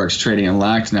from Forex Trading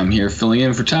Unlocked, and I'm here filling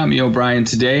in for Tommy O'Brien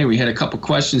today. We had a couple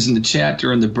questions in the chat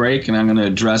during the break, and I'm going to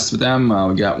address them.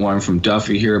 We got one from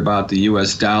Duffy here about the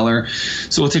U.S. dollar.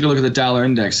 So we'll take a look at the dollar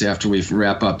index after we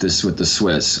wrap up this with the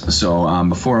Swiss. So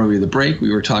before the break,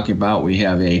 we were talking about we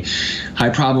have a high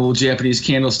probable Japanese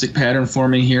candlestick pattern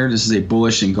forming here. This is a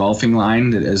bullish engulfing line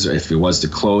that is, if it was to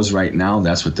close right now,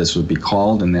 that's what this would be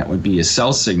called, and that would be a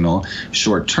sell signal,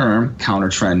 short-term counter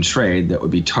trend trade that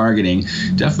would be targeting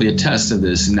definitely a test of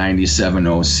this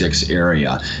 97.06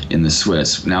 area in the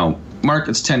Swiss. Now,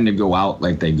 markets tend to go out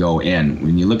like they go in.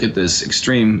 When you look at this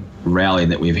extreme rally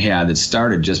that we've had that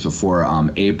started just before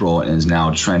April and is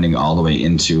now trending all the way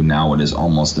into now what is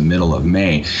almost the middle of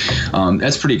May,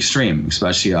 that's pretty extreme,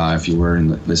 especially if you were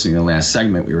listening to the last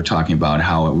segment. We were talking about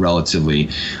how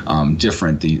relatively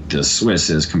different the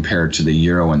Swiss is compared to the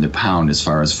euro and the pound as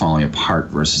far as falling apart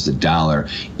versus the dollar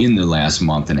in the last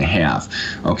month and a half.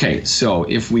 Okay, so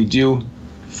if we do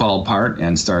fall apart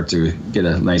and start to get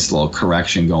a nice little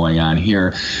correction going on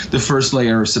here, the first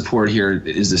layer of support here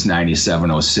is this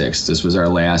 97.06. This was our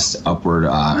last upward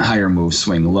higher move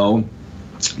swing low.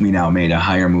 We now made a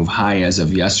higher move high as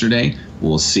of yesterday.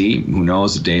 We'll see. Who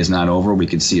knows? The day is not over. We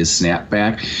could see a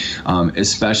snapback,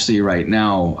 especially right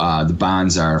now. The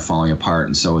bonds are falling apart,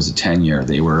 and so is the 10-year.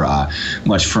 They were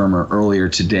much firmer earlier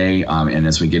today, and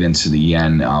as we get into the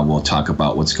yen, we'll talk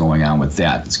about what's going on with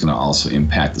that. It's going to also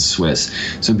impact the Swiss.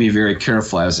 So be very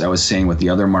careful. As I was saying with the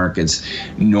other markets,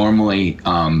 normally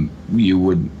you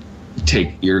would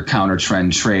take your counter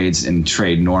trend trades and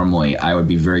trade normally. I would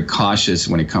be very cautious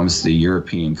when it comes to the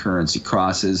European currency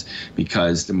crosses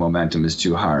because the momentum is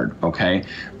too hard. Okay,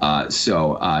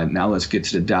 so now let's get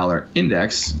to the dollar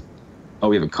index. Oh,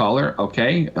 we have a caller.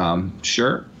 Okay,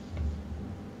 sure.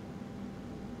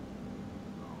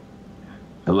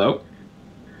 Hello.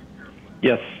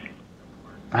 Yes.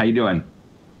 How you doing?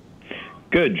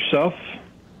 Good. Yourself?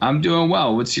 I'm doing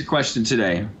well. What's your question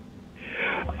today?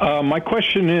 My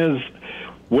question is,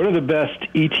 what are the best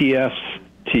ETFs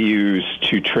to use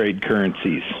to trade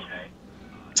currencies?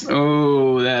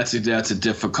 Oh, that's a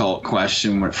difficult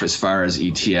question as far as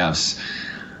ETFs.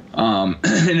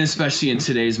 And especially in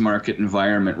today's market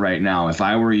environment right now, if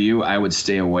I were you, I would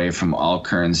stay away from all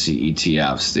currency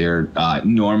ETFs. They're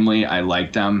normally I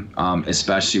like them,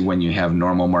 especially when you have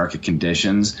normal market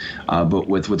conditions. But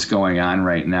with what's going on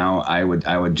right now, I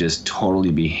would just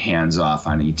totally be hands off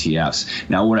on ETFs.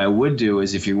 Now, what I would do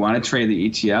is if you want to trade the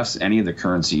ETFs, any of the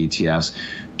currency ETFs,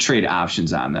 trade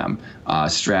options on them,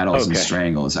 straddles and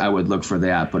strangles. I would look for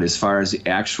that. But as far as the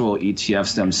actual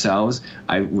ETFs themselves,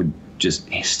 I would just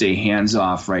stay hands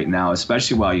off right now,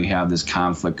 especially while you have this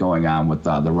conflict going on with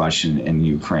the Russian and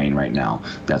Ukraine right now.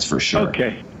 That's for sure.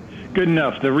 Okay, good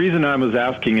enough. The reason I was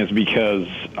asking is because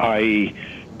I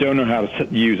don't know how to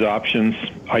use options.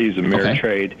 I use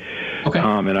Ameritrade. Okay.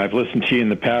 And I've listened to you in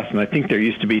the past, and I think there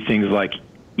used to be things like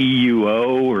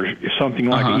EUO or something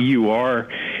like EUR,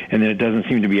 and then it doesn't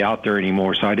seem to be out there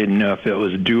anymore. So I didn't know if it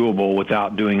was doable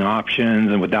without doing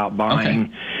options and without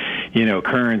buying,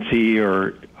 currency.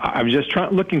 Or I was just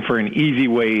looking for an easy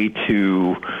way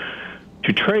to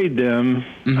trade them.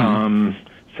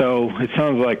 So it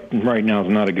sounds like right now is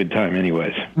not a good time,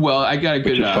 anyways. Well, I got a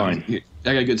good. Which is fine.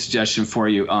 I got a good suggestion for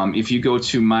you. If you go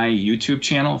to my YouTube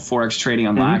channel, Forex Trading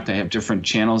Unlocked, I have different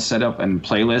channels set up and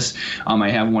playlists. I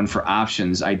have one for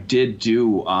options. I did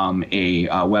do a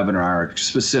webinar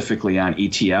specifically on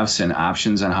ETFs and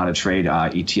options on how to trade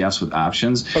ETFs with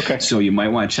options. Okay. So you might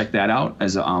want to check that out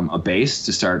as a base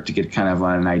to start to get kind of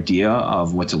an idea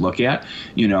of what to look at,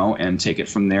 and take it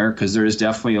from there, because there is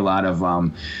definitely a lot of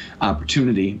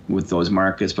opportunity with those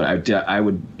markets, but I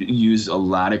would use a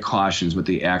lot of cautions with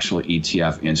the actual ETF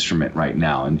instrument right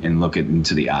now and look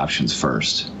into the options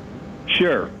first.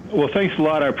 Sure. Well, thanks a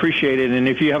lot. I appreciate it. And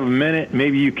if you have a minute,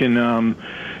 maybe you can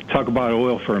talk about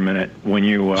oil for a minute when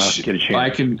you get a chance.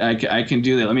 I can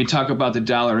do that. Let me talk about the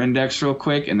dollar index real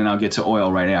quick, and then I'll get to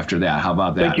oil right after that. How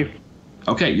about that? Thank you.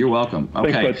 Okay, you're welcome.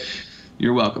 Okay. Thanks, bud.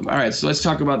 You're welcome. All right, so let's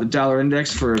talk about the dollar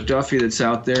index for Duffy that's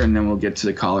out there, and then we'll get to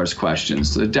the caller's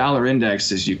questions. So the dollar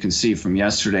index, as you can see from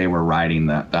yesterday, we're riding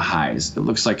the highs. It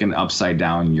looks like an upside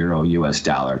down euro-US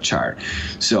dollar chart.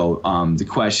 So the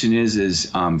question is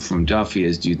from Duffy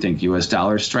is, do you think US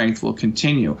dollar strength will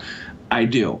continue? I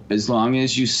do. As long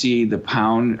as you see the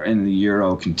pound and the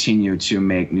euro continue to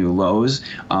make new lows,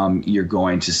 you're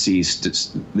going to see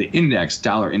the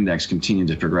dollar index, continue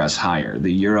to progress higher. The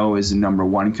euro is the number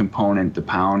one component. The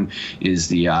pound is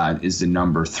the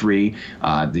number three.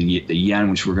 The yen,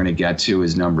 which we're going to get to,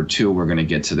 is number two. We're going to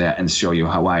get to that and show you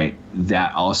how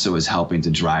that also is helping to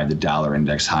drive the dollar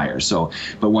index higher. So,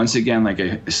 but once again, like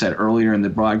I said earlier in the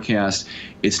broadcast,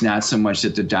 it's not so much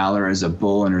that the dollar is a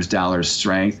bull and there's dollar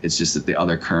strength. It's just that the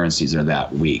other currencies are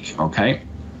that weak. Okay.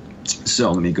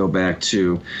 So let me go back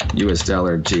to US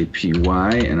dollar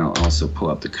JPY, and I'll also pull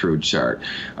up the crude chart.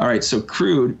 All right. So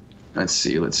crude, let's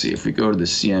see. If we go to the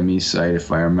CME site,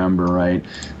 if I remember right,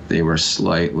 they were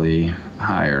slightly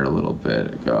higher a little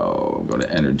bit ago. Go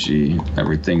to energy.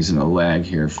 Everything's in a lag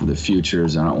here for the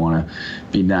futures. I don't want to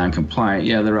be non-compliant.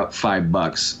 Yeah, they're up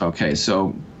 $5. Okay,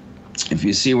 so if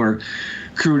you see where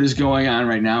crude is going on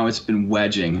right now, it's been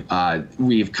wedging.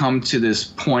 We've come to this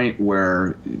point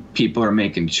where people are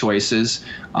making choices.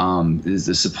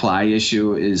 The supply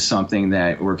issue is something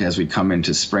that, as we come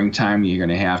into springtime, you're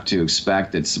going to have to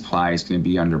expect that supply is going to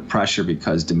be under pressure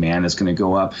because demand is going to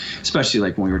go up, especially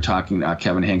like when we were talking,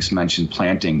 Kevin Hincks mentioned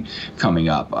planting coming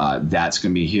up. That's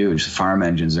going to be huge. Farm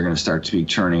engines are going to start to be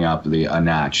turning up a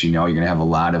notch. You're going to have a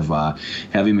lot of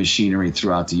heavy machinery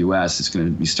throughout the U.S. that's going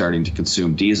to be starting to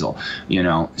consume diesel.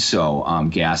 So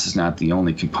gas is not the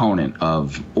only component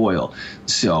of oil.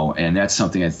 So, and that's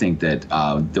something I think that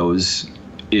those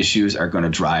issues are going to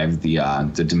drive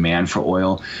the demand for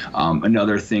oil.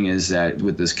 Another thing is that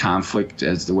with this conflict,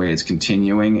 as the way it's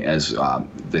continuing, as I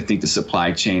think the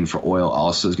supply chain for oil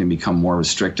also is going to become more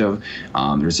restrictive.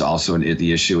 There's also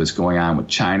the issue that's going on with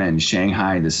China and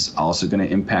Shanghai. This is also going to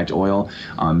impact oil,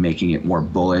 making it more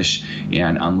bullish.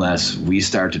 And unless we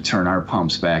start to turn our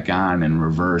pumps back on and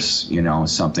reverse,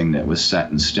 something that was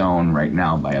set in stone right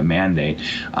now by a mandate,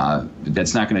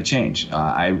 that's not going to change.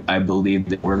 I believe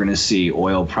that we're going to see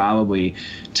oil probably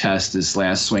test this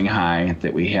last swing high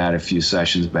that we had a few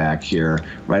sessions back here,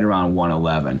 right around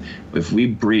 111. If we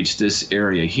breach this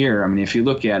area here, if you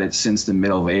look at it since the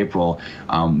middle of April,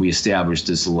 we established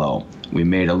this low. We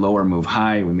made a lower move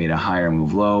high, we made a higher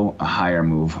move low, a higher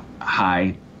move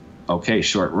high. Okay,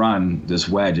 short run, this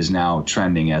wedge is now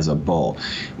trending as a bull.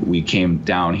 We came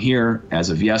down here as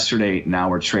of yesterday. Now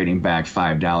we're trading back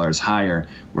 $5 higher.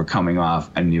 We're coming off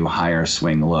a new higher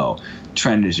swing low.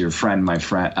 Trend is your friend, my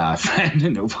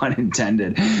friend, no pun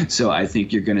intended. So I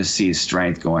think you're going to see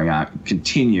strength going on,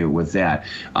 continue with that.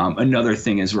 Another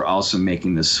thing is we're also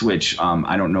making the switch.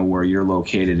 I don't know where you're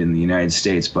located in the United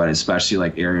States, but especially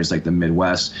like areas like the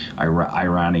Midwest,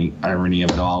 irony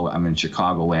of it all, I'm in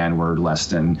Chicagoland. We're less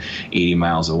than 80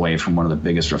 miles away from one of the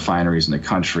biggest refineries in the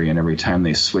country, and every time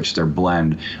they switch their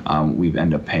blend, we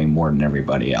end up paying more than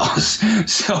everybody else.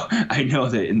 So I know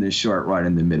that in the short run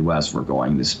in the Midwest, we're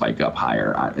going to spike up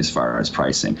higher as far as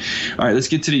pricing. All right, let's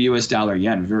get to the U.S. dollar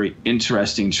yen. Very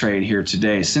interesting trade here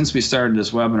today. Since we started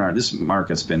this webinar, this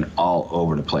market's been all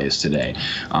over the place today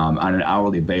on an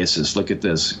hourly basis. Look at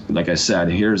this. Like I said,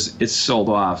 it's sold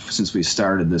off since we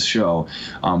started this show.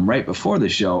 Right before the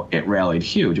show, it rallied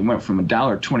huge. It went from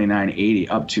 $1.2980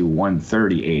 up to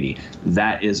 $130.80.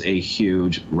 That is a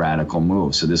huge radical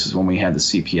move. So this is when we had the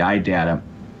CPI data.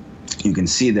 You can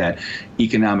see that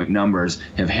economic numbers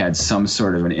have had some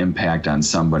sort of an impact on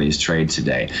somebody's trade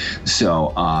today.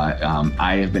 So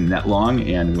I have been that long,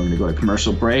 and we're going to go to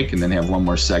commercial break and then have one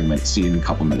more segment. See you in a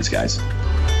couple minutes, guys.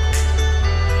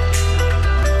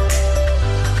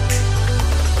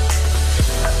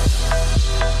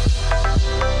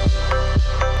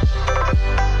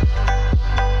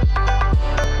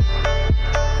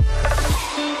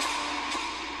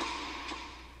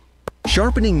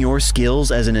 Sharpening your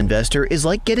skills as an investor is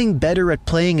like getting better at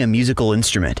playing a musical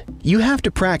instrument. You have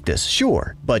to practice,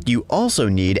 sure, but you also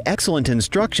need excellent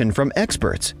instruction from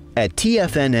experts. At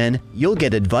TFNN, you'll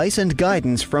get advice and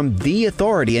guidance from the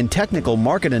authority in technical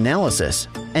market analysis.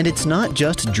 And it's not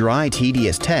just dry,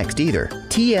 tedious text either.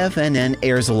 TFNN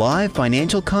airs live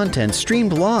financial content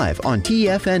streamed live on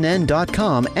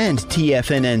TFNN.com and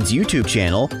TFNN's YouTube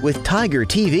channel with Tiger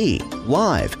TV,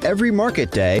 live every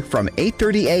market day from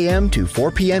 8:30 a.m. to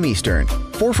 4 p.m. Eastern,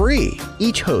 for free.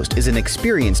 Each host is an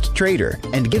experienced trader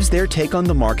and gives their take on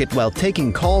the market while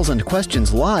taking calls and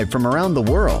questions live from around the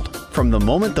world. From the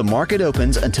moment the market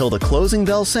opens until the closing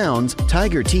bell sounds,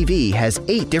 Tiger TV has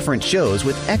 8 different shows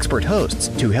with expert hosts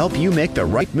to help you make the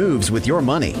right moves with your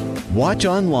money. Watch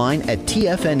online at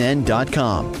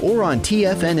TFNN.com or on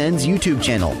TFNN's YouTube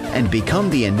channel and become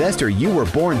the investor you were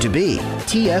born to be.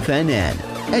 TFNN,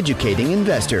 educating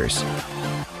investors.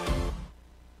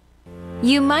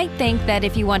 You might think that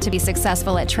if you want to be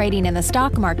successful at trading in the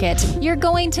stock market, you're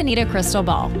going to need a crystal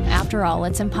ball. After all,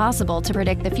 it's impossible to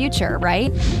predict the future,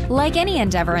 right? Like any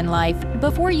endeavor in life,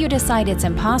 before you decide it's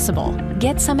impossible,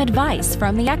 get some advice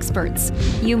from the experts.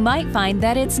 You might find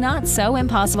that it's not so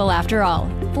impossible after all.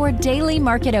 For daily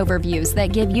market overviews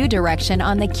that give you direction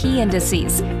on the key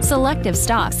indices, selective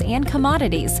stocks, and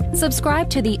commodities, subscribe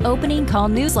to the Opening Call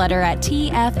newsletter at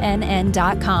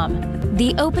TFNN.com.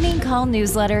 The Opening Call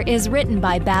newsletter is written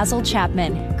by Basil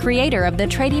Chapman, creator of the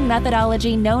trading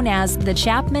methodology known as the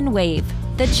Chapman Wave.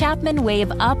 The Chapman Wave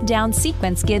up-down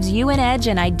sequence gives you an edge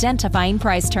in identifying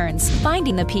price turns,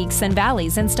 finding the peaks and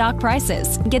valleys in stock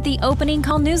prices. Get the Opening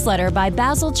Call newsletter by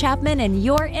Basil Chapman in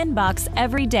your inbox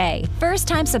every day.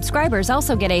 First-time subscribers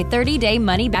also get a 30-day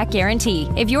money-back guarantee.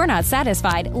 If you're not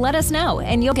satisfied, let us know,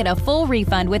 and you'll get a full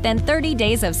refund within 30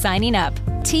 days of signing up.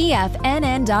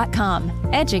 TFNN.com,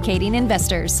 educating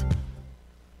investors.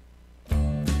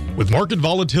 With market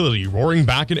volatility roaring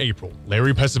back in April,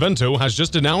 Larry Pesavento has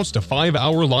just announced a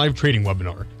 5-hour live trading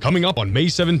webinar coming up on May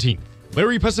 17th.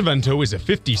 Larry Pesavento is a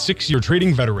 56-year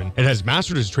trading veteran and has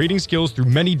mastered his trading skills through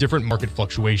many different market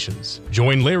fluctuations.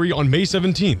 Join Larry on May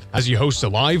 17th as he hosts a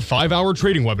live 5-hour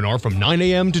trading webinar from 9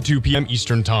 a.m. to 2 p.m.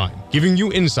 Eastern Time, giving you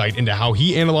insight into how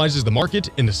he analyzes the market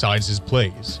and decides his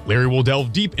plays. Larry will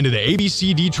delve deep into the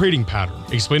ABCD trading pattern,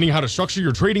 explaining how to structure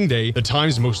your trading day, the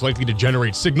times most likely to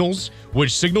generate signals,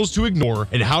 which signals to ignore,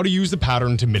 and how to use the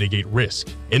pattern to mitigate risk.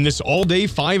 In this all-day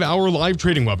 5-hour live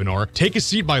trading webinar, take a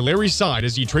seat by Larry's side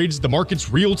as he trades the markets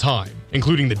real time,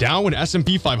 including the Dow and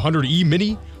S&P 500E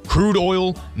mini, crude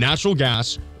oil, natural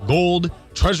gas, gold,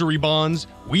 treasury bonds,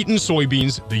 wheat and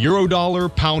soybeans, the euro dollar,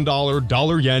 pound dollar,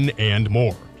 dollar yen, and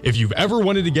more. If you've ever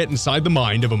wanted to get inside the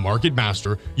mind of a market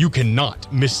master, you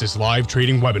cannot miss this live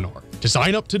trading webinar. To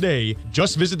sign up today,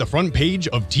 just visit the front page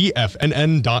of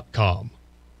TFNN.com.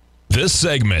 This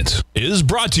segment is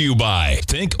brought to you by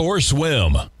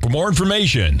Thinkorswim. For more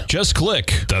information, just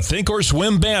click the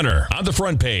Thinkorswim banner on the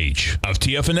front page of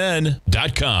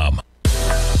TFNN.com.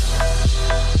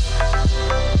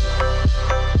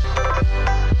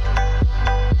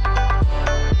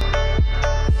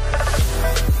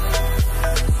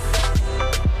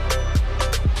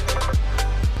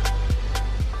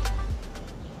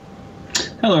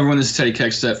 Hello, everyone. This is Teddy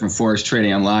Kekstadt from Forex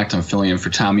Trading Unlocked. I'm filling in for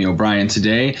Tommy O'Brien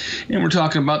today, and we're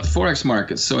talking about the Forex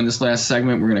markets. So in this last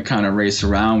segment, we're going to kind of race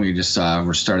around.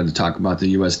 We're starting to talk about the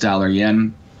U.S. dollar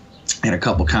yen. And a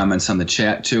couple comments on the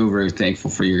chat too. Very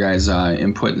thankful for your guys'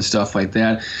 input and stuff like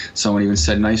that. Someone even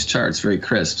said nice charts, very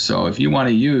crisp. So if you want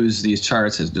to use these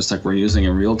charts as just like we're using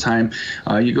in real time,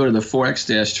 you go to the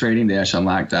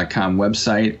forex-trading-unlock.com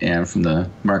website, and from the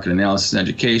market analysis and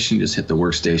education, just hit the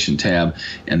workstation tab,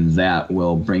 and that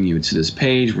will bring you to this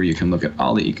page where you can look at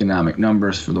all the economic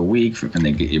numbers for the week, and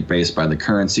they get you based by the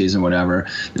currencies and whatever.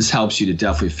 This helps you to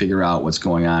definitely figure out what's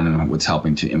going on and what's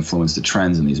helping to influence the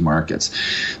trends in these markets.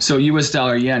 So US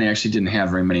dollar yen actually didn't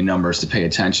have very many numbers to pay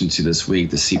attention to this week.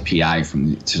 The CPI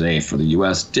from today for the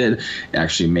US did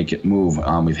actually make it move.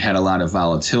 We've had a lot of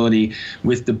volatility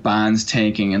with the bonds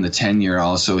tanking and the 10-year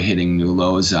also hitting new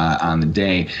lows on the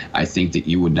day. I think that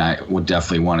you would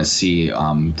definitely want to see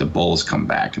the bulls come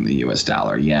back in the US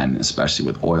dollar yen, especially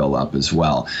with oil up as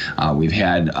well. We've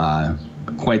had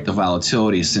quite the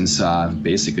volatility since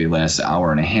basically last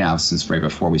hour and a half, since right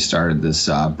before we started this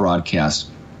broadcast.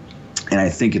 And I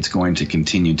think it's going to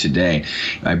continue today.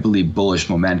 I believe bullish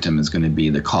momentum is going to be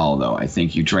the call, though. I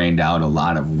think you drained out a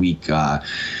lot of weak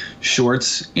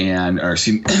shorts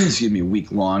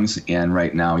weak longs, and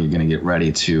right now you're going to get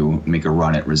ready to make a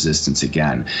run at resistance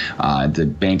again. The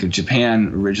Bank of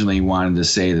Japan originally wanted to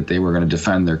say that they were going to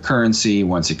defend their currency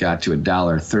once it got to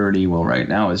 $1.30. Well, right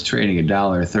now it's trading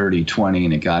 $1.30.20,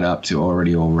 and it got up to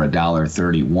already over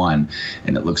 $1.31,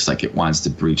 and it looks like it wants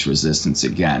to breach resistance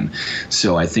again.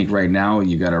 So I think right now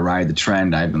you got to ride the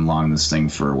trend. I've been long this thing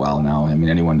for a while now. I mean,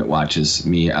 anyone that watches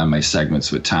me on my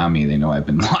segments with Tommy, they know I've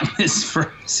been long this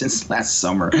since last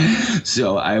summer.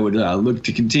 So I would look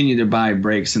to continue to buy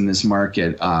breaks in this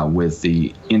market with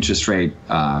the interest rate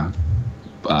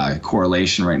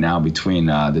correlation right now between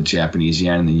the Japanese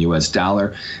yen and the US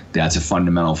dollar. That's a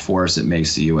fundamental force that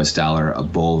makes the US dollar a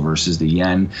bull versus the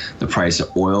yen. The price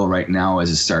of oil right now,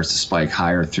 as it starts to spike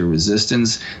higher through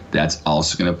resistance, that's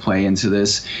also going to play into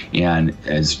this. And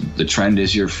as the trend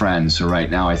is your friend. So right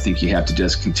now, I think you have to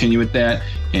just continue with that.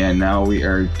 And now we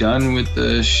are done with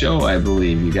the show, I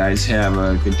believe. You guys have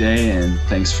a good day, and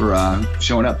thanks for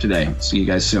showing up today. See you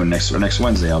guys soon. Next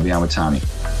Wednesday, I'll be on with Tommy.